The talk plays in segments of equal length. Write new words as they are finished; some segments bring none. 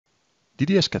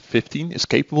DDS-CAD 15 is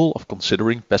capable of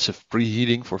considering passive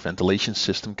preheating for ventilation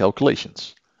system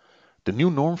calculations. The new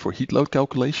norm for heat load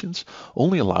calculations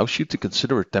only allows you to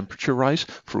consider a temperature rise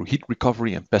through heat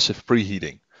recovery and passive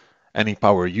preheating. Any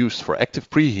power used for active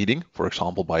preheating, for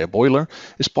example by a boiler,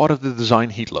 is part of the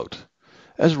design heat load.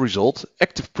 As a result,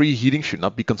 active preheating should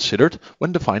not be considered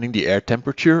when defining the air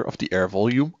temperature of the air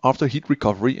volume after heat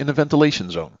recovery in a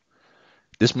ventilation zone.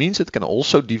 This means it can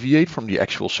also deviate from the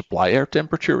actual supply air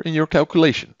temperature in your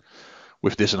calculation.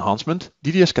 With this enhancement,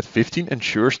 DDS-CAD 15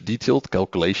 ensures detailed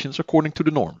calculations according to the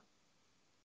norm.